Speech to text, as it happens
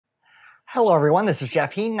Hello everyone, this is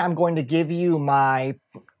Jeff Heaton. I'm going to give you my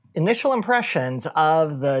initial impressions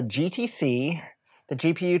of the GTC, the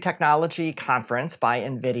GPU Technology Conference by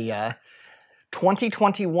NVIDIA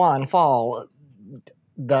 2021 fall.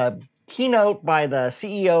 The keynote by the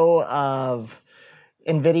CEO of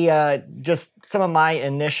NVIDIA, just some of my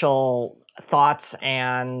initial thoughts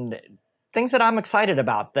and things that I'm excited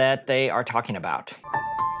about that they are talking about.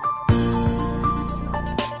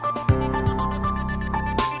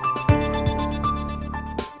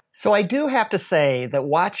 So I do have to say that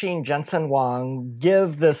watching Jensen Huang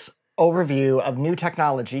give this overview of new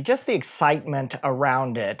technology, just the excitement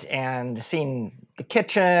around it and seeing the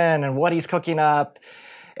kitchen and what he's cooking up,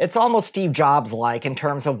 it's almost Steve Jobs-like in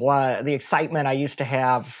terms of what the excitement I used to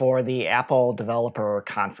have for the Apple Developer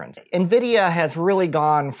Conference. NVIDIA has really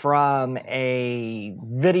gone from a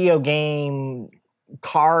video game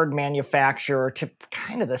card manufacturer to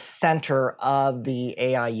kind of the center of the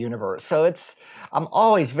AI universe. So I'm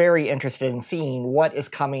always very interested in seeing what is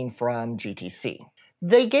coming from GTC.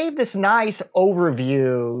 They gave this nice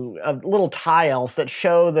overview of little tiles that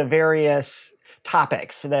show the various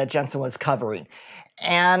topics that Jensen was covering.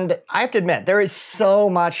 And I have to admit, there is so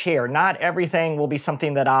much here. Not everything will be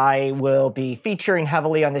something that I will be featuring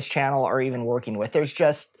heavily on this channel or even working with. There's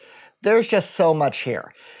just so much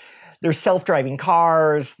here. There's self-driving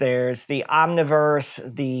cars, there's the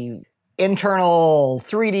Omniverse, the internal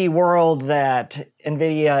 3D world that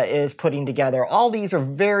NVIDIA is putting together. All these are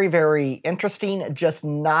very, very interesting, just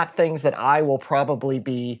not things that I will probably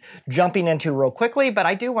be jumping into real quickly, but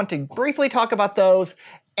I do want to briefly talk about those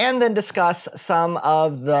and then discuss some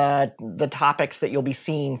of the topics that you'll be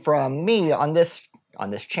seeing from me on this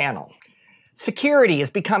channel. Security is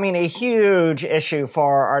becoming a huge issue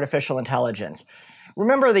for artificial intelligence.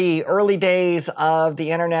 Remember the early days of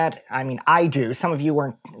the internet? I mean, I do. Some of you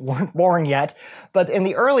weren't born yet. But in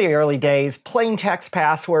the early days, plain text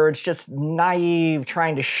passwords, just naive,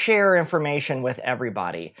 trying to share information with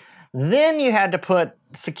everybody. Then you had to put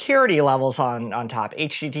security levels on top.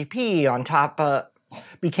 HTTP on top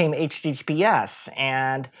became HTTPS,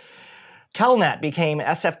 and Telnet became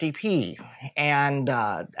SFTP and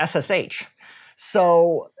SSH.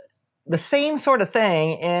 So the same sort of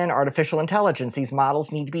thing in artificial intelligence. These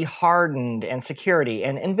models need to be hardened and security.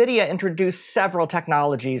 And NVIDIA introduced several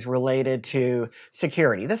technologies related to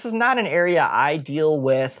security. This is not an area I deal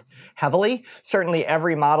with heavily. Certainly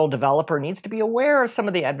every model developer needs to be aware of some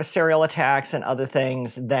of the adversarial attacks and other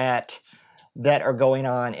things that are going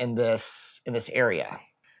on in this area.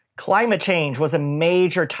 Climate change was a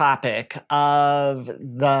major topic of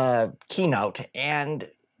the keynote, and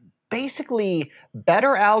basically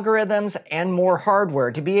better algorithms and more hardware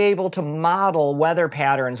to be able to model weather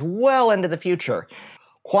patterns well into the future.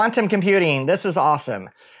 Quantum computing, this is awesome.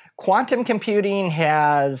 Quantum computing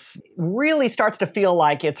really starts to feel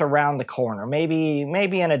like it's around the corner. Maybe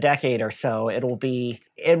in a decade or so it will be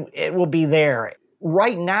there.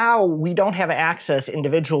 Right now, we don't have access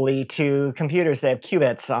individually to computers that have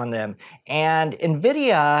qubits on them. And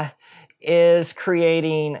NVIDIA is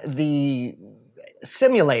creating the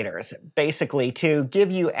simulators, basically, to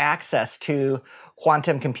give you access to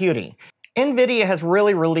quantum computing. NVIDIA has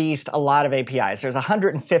really released a lot of APIs. There's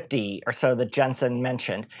 150 or so that Jensen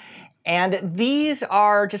mentioned. And these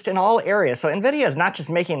are just in all areas. So NVIDIA is not just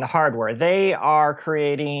making the hardware. They are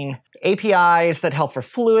creating APIs that help for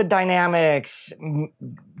fluid dynamics,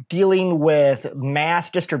 dealing with mass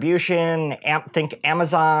distribution, think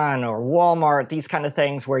Amazon or Walmart, these kind of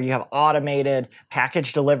things where you have automated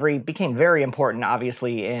package delivery became very important,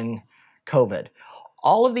 obviously, in COVID.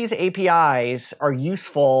 All of these APIs are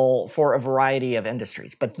useful for a variety of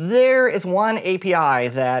industries. But there is one API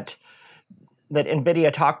that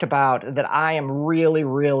NVIDIA talked about that I am really,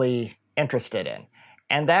 really interested in.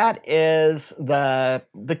 And that is the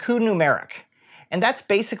cuNumeric. And that's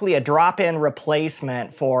basically a drop-in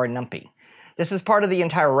replacement for NumPy. This is part of the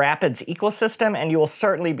entire Rapids ecosystem, and you will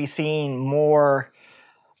certainly be seeing more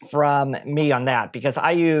from me on that because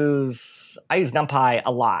I use NumPy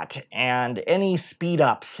a lot, and any speed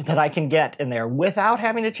ups that I can get in there without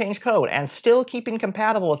having to change code and still keeping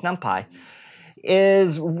compatible with NumPy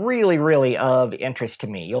is really, really of interest to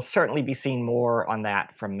me. You'll certainly be seeing more on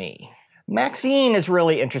that from me. Maxine is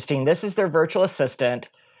really interesting. This is their virtual assistant.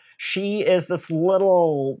 She is this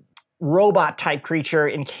little robot-type creature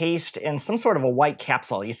encased in some sort of a white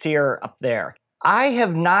capsule. You see her up there. I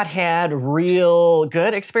have not had real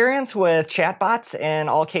good experience with chatbots in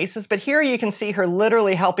all cases, but here you can see her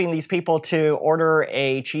literally helping these people to order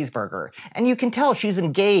a cheeseburger. And you can tell she's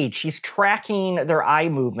engaged. She's tracking their eye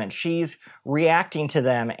movement. She's reacting to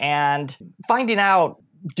them and finding out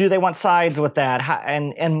do they want sides with that?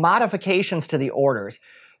 And modifications to the orders.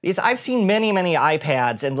 Because I've seen many, many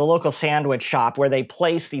iPads in the local sandwich shop where they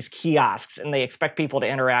place these kiosks and they expect people to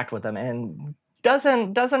interact with them, and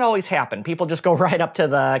doesn't always happen. People just go right up to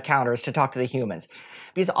the counters to talk to the humans.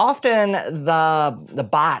 Because often the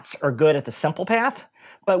bots are good at the simple path,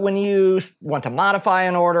 but when you want to modify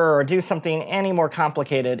an order or do something any more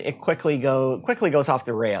complicated, it quickly goes off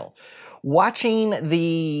the rail. Watching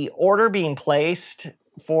the order being placed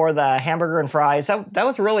for the hamburger and fries, that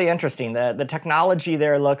was really interesting. The technology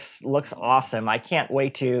there looks awesome. I can't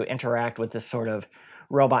wait to interact with this sort of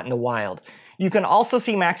robot in the wild. You can also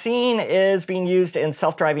see Maxine is being used in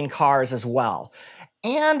self-driving cars as well,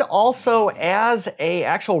 and also as a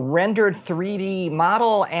actual rendered 3D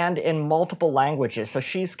model and in multiple languages. So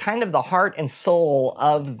she's kind of the heart and soul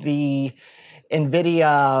of the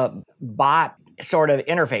NVIDIA bot sort of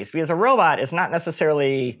interface, because a robot is not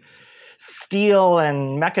necessarily steel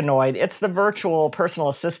and mechanoid. It's the virtual personal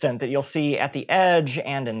assistant that you'll see at the edge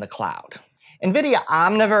and in the cloud. NVIDIA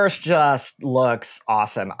Omniverse just looks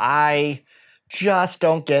awesome. I just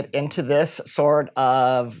don't get into this sort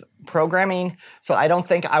of programming, so I don't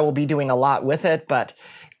think I will be doing a lot with it, but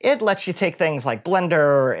it lets you take things like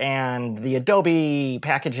Blender and the Adobe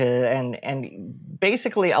packages and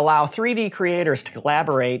basically allow 3D creators to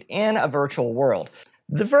collaborate in a virtual world.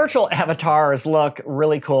 The virtual avatars look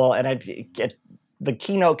really cool, and the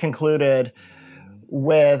keynote concluded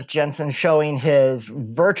with Jensen showing his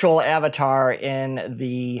virtual avatar in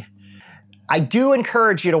the... I do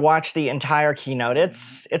encourage you to watch the entire keynote.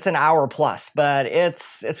 It's an hour plus, but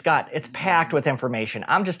it's packed with information.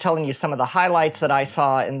 I'm just telling you some of the highlights that I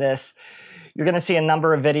saw in this. You're going to see a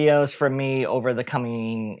number of videos from me over the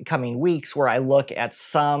coming weeks where I look at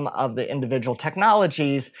some of the individual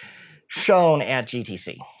technologies shown at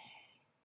GTC.